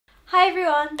Hi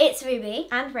everyone, it's Ruby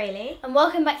and Raylee, and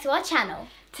welcome back to our channel.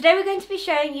 Today we're going to be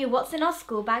showing you what's in our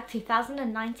school bag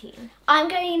 2019. I'm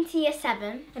going into year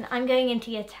 7 and I'm going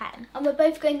into year 10. And we're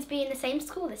both going to be in the same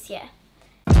school this year.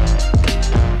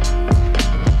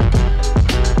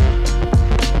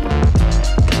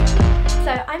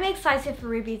 So I'm excited for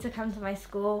Ruby to come to my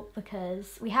school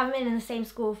because we haven't been in the same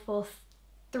school for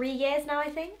 3 years now, I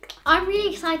think. I'm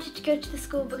really excited to go to the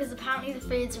school because apparently the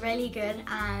food's really good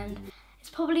and it's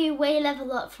probably way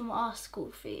level up from our school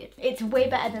food. It's way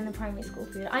better than the primary school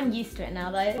food. I'm used to it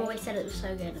now though. You always said it was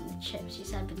so good, and the chips you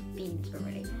said with the beans were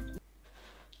really good.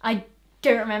 I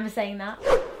don't remember saying that.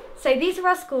 So these are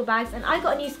our school bags, and I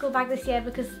got a new school bag this year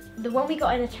because the one we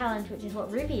got in the challenge, which is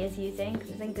what Ruby is using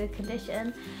because it's in good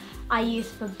condition, I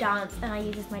use for dance and I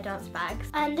use as my dance bags.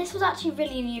 And this was actually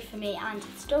really new for me and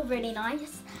it's still really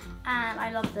nice. And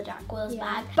I love the Jack Wills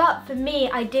bag. But for me,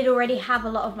 I did already have a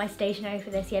lot of my stationery for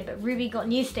this year, but Ruby got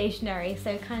new stationery,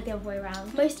 so kind of the other way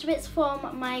around. Most of it's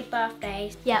from my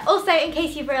birthday. Yeah, also in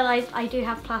case you've realised, I do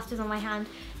have plasters on my hand.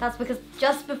 That's because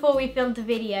just before we filmed the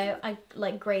video, I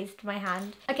grazed my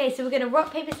hand. Okay, so we're gonna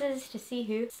rock, paper, scissors to see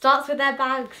who starts with their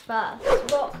bags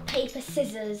first. Rock, paper,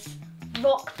 scissors.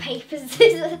 Rock, paper,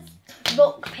 scissors.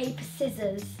 Rock, paper,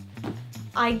 scissors.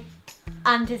 I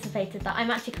anticipated that. I'm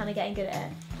actually kind of getting good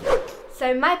at it.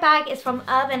 So my bag is from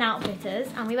Urban Outfitters,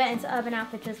 and we went into Urban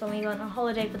Outfitters when we went on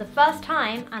holiday for the first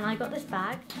time, and I got this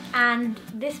bag, and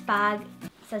this bag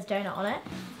says donut on it,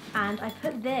 and I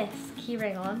put this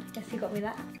keyring on. Guess who got me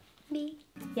that? Me.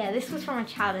 Yeah, this was from a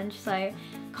challenge, so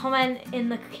comment in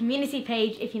the community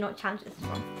page if you know what challenge this is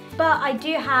from. But I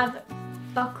do have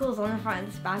buckles on the front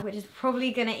of this bag, which is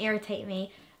probably gonna irritate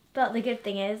me, but the good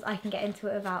thing is I can get into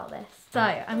it without this. So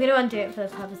I'm gonna undo it for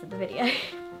the purpose of the video.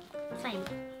 Same.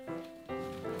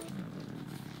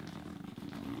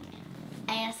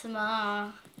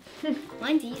 ASMR.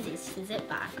 Mine's easy, it's the zip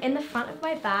bag. In the front of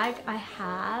my bag, I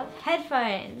have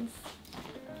headphones.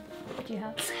 What do you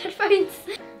have? Headphones.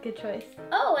 Good choice.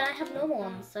 Oh, and I have normal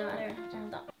ones, so I don't have to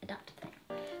have that adapter thing.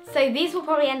 So these will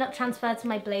probably end up transferred to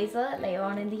my blazer later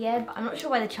on in the year, but I'm not sure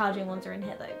why the charging ones are in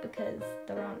here though, because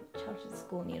there aren't chargers at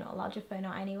school and you're not allowed your phone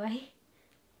out anyway.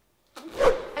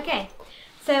 Okay.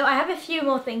 So I have a few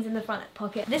more things in the front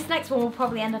pocket. This next one will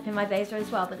probably end up in my blazer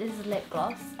as well, but this is lip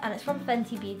gloss and it's from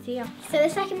Fenty Beauty. So the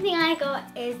second thing I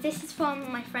got is, this is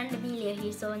from my friend Amelia who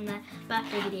you saw in the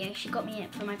birthday video. She got me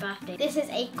it for my birthday. This is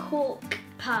a cork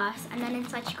purse, and then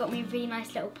inside she got me a really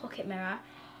nice little pocket mirror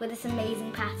with this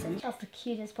amazing pattern. That's the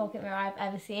cutest pocket mirror I've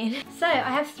ever seen. So I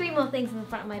have 3 more things in the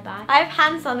front of my bag. I have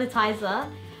hand sanitizer.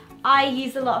 I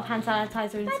use a lot of hand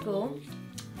sanitizer in school.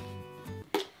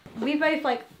 We both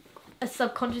are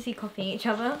subconsciously copying each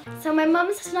other. So my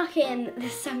mum snuck in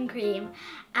this sun cream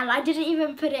and I didn't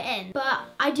even put it in, but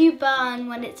I do burn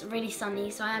when it's really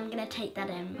sunny, so I am gonna take that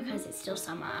in because it's still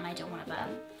summer and I don't want to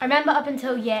burn. I remember up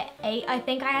until year 8 I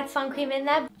think I had sun cream in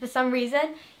there. For some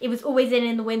reason it was always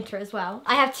in the winter as well.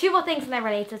 I have 2 more things and they're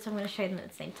related, so I'm going to show them at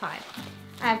the same time.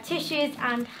 I have tissues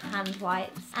and hand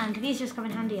wipes, and these just come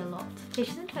in handy a lot.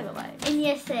 Tissues and toilet wipes. In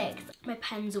year 6 my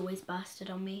pen's always bursted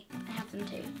on me. I have them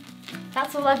too.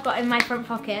 That's all I've got in my front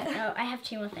pocket. Oh, I have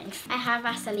 2 more things. I have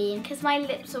Vaseline because my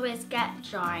lips always get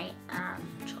dry and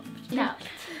chopped. No.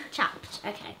 Chapped,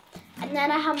 okay. And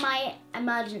then I have my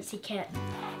emergency kit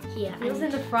here. It was in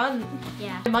the front.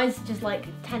 Yeah. Mine's just like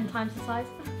 10 times the size.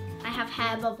 I have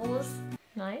hair bubbles.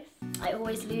 Nice. I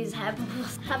always lose hair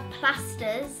bubbles. I have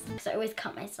plasters because I always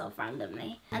cut myself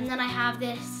randomly. And then I have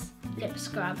this lip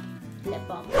scrub, lip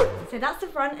balm. So that's the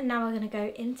front, and now we're going to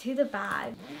go into the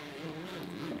bag.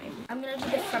 I'm going to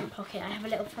do the front pocket. I have a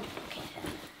little front pocket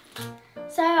here.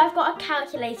 So I've got a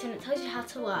calculator and it tells you how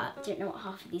to work. I don't know what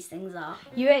half of these things are.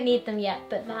 You won't need them yet,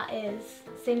 but that is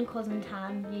sin, cos and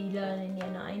tan you learn in year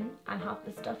 9, and half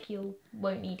the stuff you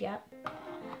won't need yet.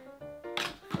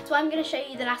 So I'm going to show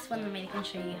you the last one, then maybe I can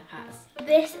show you hers.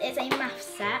 This is a math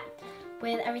set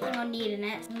with everything I'll need in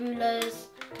it. Rulers,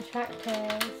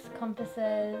 Protractors,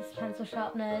 compasses, pencil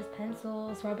sharpeners,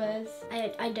 pencils, rubbers.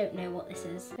 I don't know what this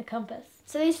is. A compass.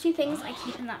 So those 2 things I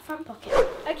keep in that front pocket.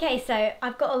 Okay, so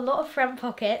I've got a lot of front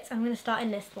pockets. I'm going to start in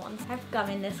this one. I have gum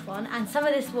in this one, and some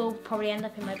of this will probably end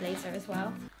up in my blazer as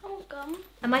well. Oh, gum.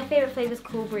 And my favourite flavour is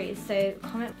Cool Breeze, so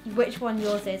comment which one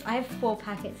yours is. I have 4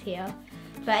 packets here.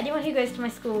 But anyone who goes to my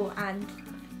school and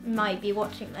might be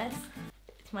watching this,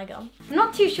 it's my gum. I'm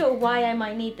not too sure why I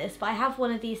might need this, but I have one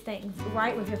of these things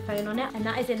right with your phone on it, and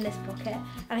that is in this pocket.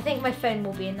 And I think my phone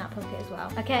will be in that pocket as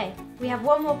well. Okay, we have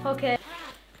 1 more pocket,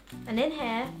 and in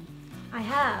here I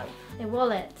have a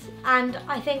wallet, and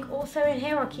I think also in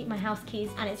here I'll keep my house keys,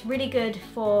 and it's really good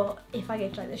for if I go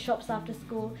to like the shops after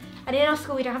school. And in our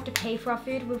school we don't have to pay for our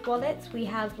food with wallets. We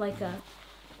have like a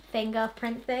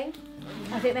fingerprint thing.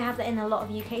 I think they have that in a lot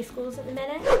of UK schools at the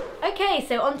minute. Okay,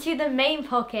 so onto the main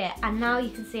pocket, and now you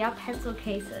can see our pencil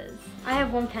cases. I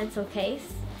have one pencil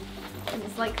case, and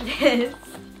it's like this.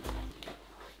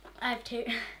 I have two.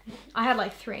 I had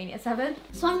like 3 in year 7.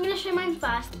 So I'm going to show mine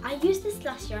first. I used this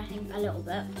last year, I think, a little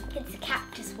bit. It's a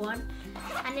cactus one.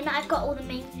 And in it I've got all the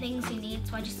main things you need,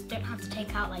 so I just don't have to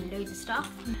take out like loads of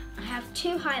stuff. I have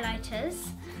 2 highlighters,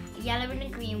 a yellow and a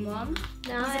green one.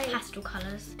 Nice. These are pastel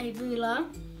colours. A ruler,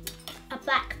 a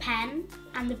black pen,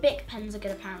 and the Bic pens are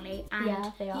good apparently. And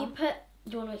yeah, they are.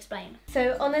 do you want to explain?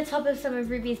 So on the top of some of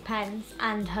Ruby's pens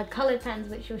and her coloured pens,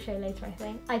 which you'll show later I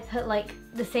think, I put like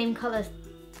the same colours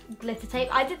glitter tape.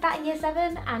 I did that in year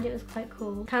 7 and it was quite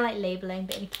cool. Kind of like labelling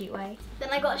but in a cute way. Then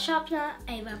I got a sharpener,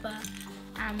 a rubber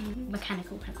and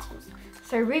mechanical pencils.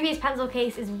 So Ruby's pencil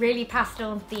case is really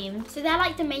pastel themed. So they're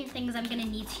like the main things I'm going to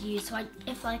need to use. So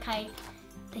if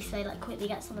they say like quickly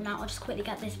get something out, I'll just quickly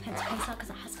get this pencil case out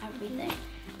because it has everything.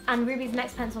 And Ruby's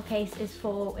next pencil case is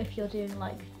for if you're doing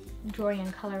like drawing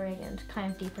and colouring and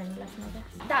kind of deeper in the lesson, I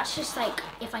guess. That's just like,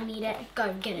 if I need it, go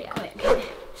and get it quick.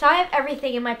 So I have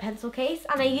everything in my pencil case,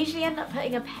 and I usually end up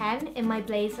putting a pen in my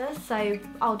blazer, so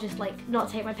I'll just like not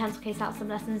take my pencil case out some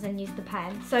lessons and use the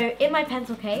pen. So in my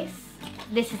pencil case,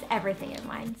 this is everything in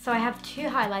mine. So I have 2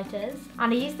 highlighters,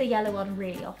 and I use the yellow one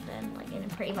really often, like in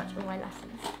pretty much all my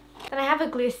lessons. Then I have a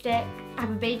glue stick, I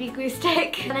have a baby glue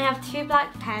stick, then I have 2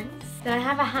 black pens, then I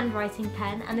have a handwriting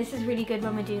pen, and this is really good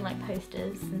when we're doing like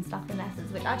posters and stuff in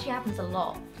lessons, which actually happens a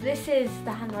lot. This is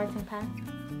the handwriting pen.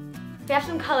 We have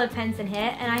some coloured pens in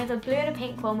here, and I have a blue and a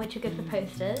pink one which are good for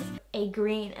posters, a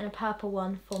green and a purple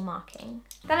one for marking.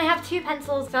 Then I have 2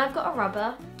 pencils, then I've got a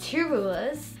rubber, 2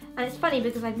 rulers, and it's funny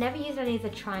because I've never used any of the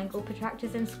triangle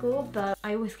protractors in school, but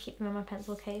I always keep them in my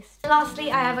pencil case.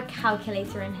 Lastly, I have a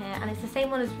calculator in here, and it's the same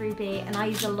one as Ruby, and I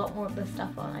use a lot more of the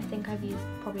stuff on. I think I've used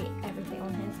probably everything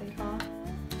on here so far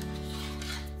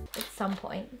at some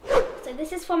point. So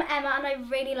this is from Emma, and I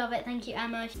really love it. Thank you,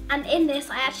 Emma. And in this,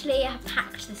 I actually have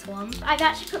packed this one. I've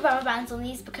actually put rubber bands on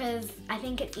these because I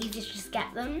think it's easier to just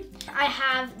get them. I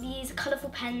have these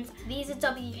colourful pens. These are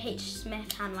W.H.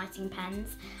 Smith handwriting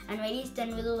pens, and Raylee's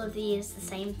done with all of these the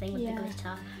same thing with the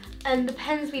glitter. And the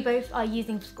pens we both are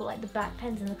using for school, like the black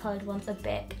pens and the coloured ones, are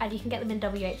Bic, and you can get them in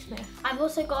W.H. Smith. I've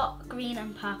also got green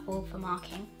and purple for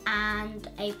marking, and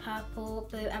a purple,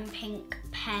 blue and pink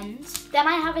pens. Then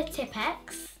I have a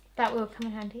Tipp-Ex. That will come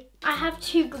in handy. I have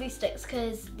 2 glue sticks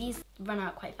because these run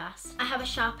out quite fast. I have a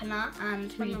sharpener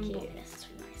and really cute. This is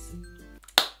really nice.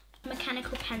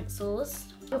 Mechanical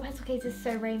pencils. Your pencil case is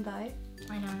so rainbow.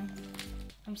 I know.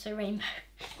 I'm so rainbow.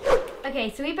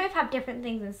 Okay, so we both have different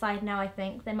things inside now, I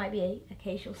think. There might be an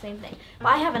occasional same thing. But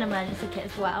I have an emergency kit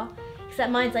as well,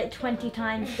 except mine's like 20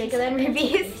 times bigger than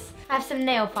Ruby's. I have some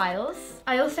nail files.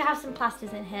 I also have some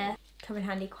plasters in here. Come in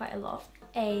handy quite a lot.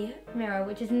 A mirror,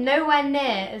 which is nowhere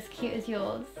near as cute as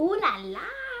yours. Ooh la la!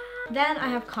 Then I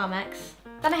have Carmex.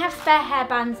 Then I have spare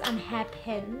hairbands and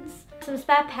hairpins. Some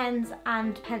spare pens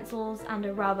and pencils and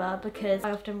a rubber because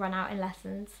I often run out in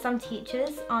lessons. Some teachers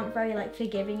aren't very like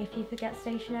forgiving if you forget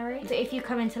stationery. So if you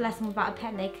come into lesson without a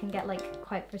pen, they can get like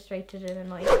quite frustrated and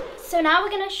annoyed. So now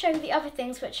we're going to show the other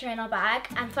things which are in our bag.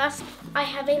 And first I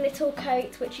have a little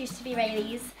coat which used to be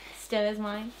Raylee's. Still is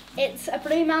mine. It's a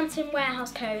Blue Mountain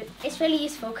warehouse coat. It's really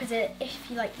useful because if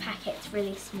you like pack it, it's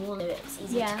really small, so it's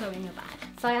easy to go in your bag.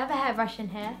 So I have a hairbrush in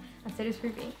here, and so does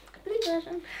Ruby. Blue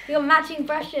version. We got matching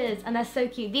brushes, and they're so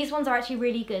cute. These ones are actually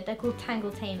really good. They're called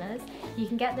Tangle Tamers. You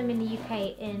can get them in the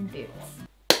UK in Boots.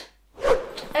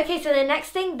 Okay, so the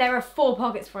next thing, there are 4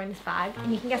 pockets for in this bag,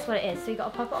 and you can guess what it is. So you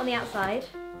got a pocket on the outside,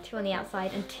 2 on the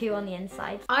outside, and 2 on the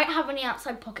inside. I don't have any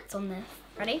outside pockets on this.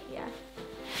 Ready? Yeah.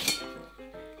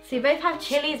 So we both have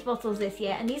Chili's bottles this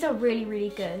year, and these are really, really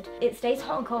good. It stays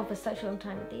hot and cold for such a long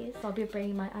time with these. So I'll be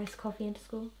bringing my iced coffee into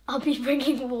school. I'll be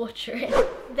bringing water in.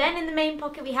 Then in the main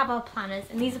pocket we have our planners,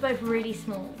 and these are both really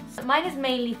small. Mine is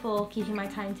mainly for keeping my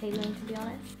timetabling, to be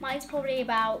honest. Mine's probably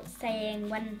about saying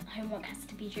when homework has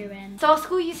to be due in. So our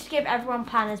school used to give everyone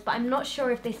planners, but I'm not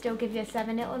sure if they still give you a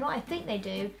 7-it or not. I think they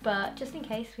do, but just in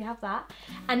case, we have that.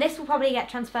 And this will probably get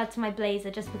transferred to my blazer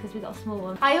just because we got a small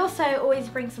one. I also always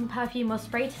bring some perfume or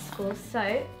spray to school,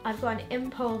 so I've got an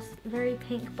Impulse very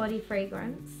pink body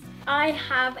fragrance. I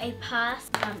have a purse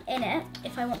in it.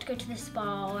 If I want to go to the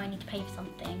spa or I need to pay for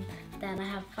something, then I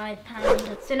have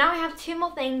 £5. So now I have 2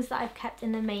 more things that I've kept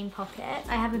in the main pocket.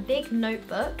 I have a big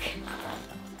notebook.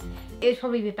 It would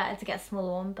probably be better to get a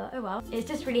smaller one, but oh well. It's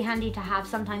just really handy to have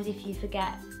sometimes if you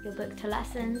forget your book to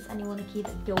lessons and you want to keep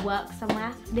your work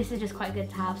somewhere. This is just quite good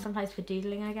to have, sometimes for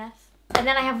doodling, I guess. And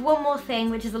then I have one more thing,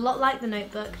 which is a lot like the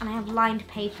notebook, and I have lined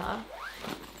paper.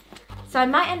 So I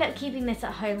might end up keeping this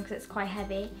at home because it's quite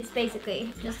heavy. It's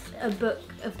basically just a book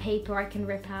of paper I can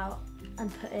rip out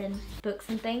and put in books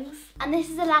and things. And this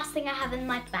is the last thing I have in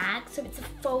my bag, so it's a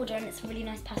folder and it's a really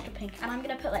nice pastel pink, and I'm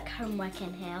gonna put like homework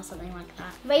in here or something like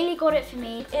that. Raylee got it for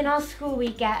me. In our school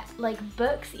we get like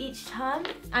books each term.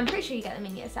 I'm pretty sure you get them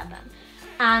in year 7.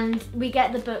 And we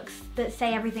get the books that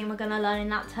say everything we're gonna learn in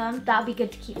that term. That'll be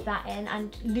good to keep that in,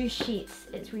 and loose sheets,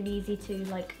 it's really easy to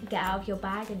like get out of your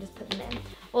bag and just put them in.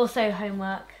 Also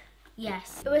homework.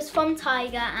 Yes, it was from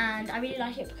Tiger and I really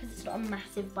like it because it's not a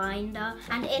massive binder.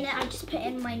 And in it I just put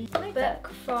in my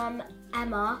book from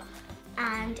Emma,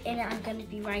 and in it I'm going to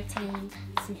be writing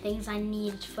some things I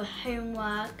need for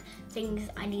homework, things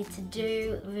I need to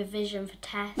do, revision for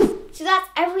tests. So that's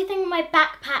everything in my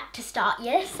backpack to start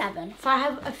year 7. So I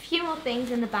have a few more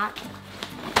things in the back.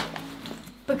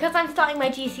 Because I'm starting my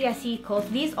GCSE course,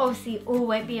 these obviously all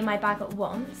won't be in my bag at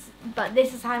once, but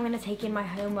this is how I'm going to take in my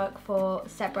homework for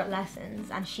separate lessons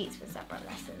and sheets for separate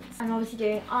lessons. I'm obviously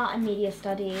doing art and media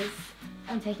studies.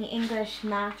 I'm taking English,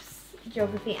 maths,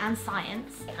 geography and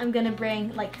science. I'm going to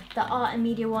bring like the art and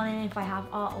media one in if I have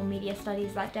art or media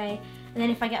studies that day. And then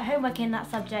if I get homework in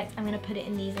that subject, I'm going to put it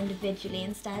in these individually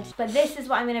instead. But this is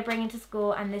what I'm going to bring into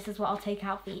school, and this is what I'll take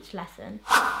out for each lesson.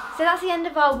 So that's the end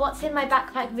of our What's in My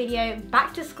Backpack video,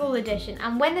 back to school edition.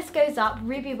 And when this goes up,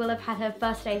 Ruby will have had her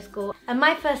first day of school, and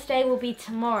my first day will be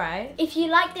tomorrow. If you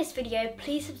like this video,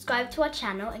 please subscribe to our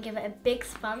channel and give it a big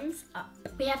thumbs up.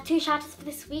 We have 2 shoutouts for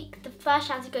this week. The first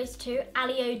shoutout goes to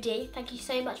Ali OD. Thank you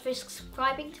so much for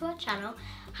subscribing to our channel,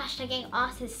 hashtagging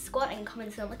Artist Squad and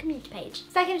commenting on the community page.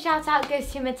 Second shout out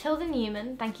goes to Matilda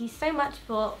Newman. Thank you so much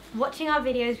for watching our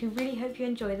videos. We really hope you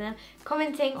enjoy them.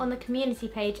 Commenting on the community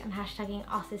page and hashtagging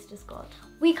Artist Squad.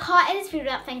 We can't end this video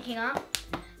without thanking our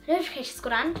notification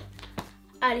squad and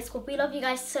early squad. We love you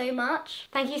guys so much.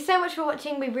 Thank you so much for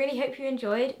watching. We really hope you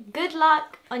enjoyed. Good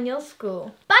luck on your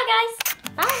school. Bye guys.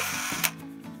 Bye.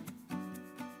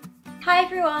 Hi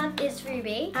everyone. It's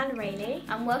Ruby and Raylee.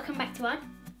 And welcome back to our...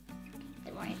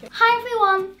 Hi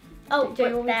everyone. Oh,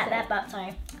 that but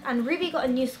sorry. And Ruby got a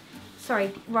new...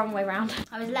 Sorry, wrong way round.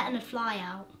 I was letting a fly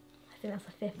out. I think that's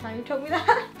the 5th time you told me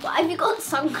that. Why have you got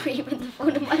sun cream in the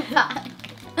front of my bag?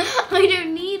 I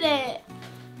don't need it.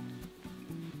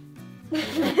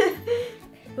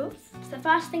 Oops. So the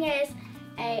first thing is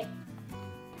a...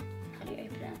 How do you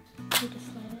open it? You just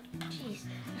slide it. Jeez.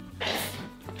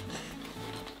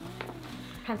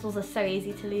 Pencils are so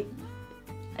easy to leave.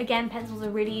 Again, pencils are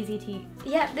really easy to use.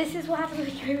 Yeah, this is what happens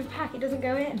when you overpack. It doesn't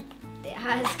go in. It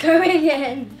has going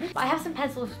in. But I have some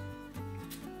pencils.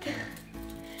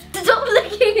 Stop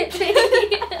looking at me.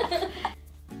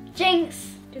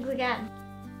 Jinx. Jinx again.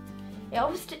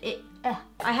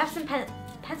 I have some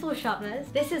pencil sharpeners.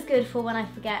 This is good for when I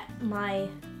forget my...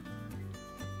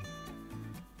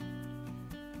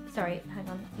 Sorry, hang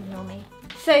on, ignore me.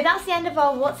 So that's the end of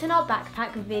our What's in Our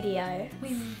Backpack video.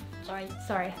 Sorry.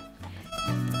 Sorry.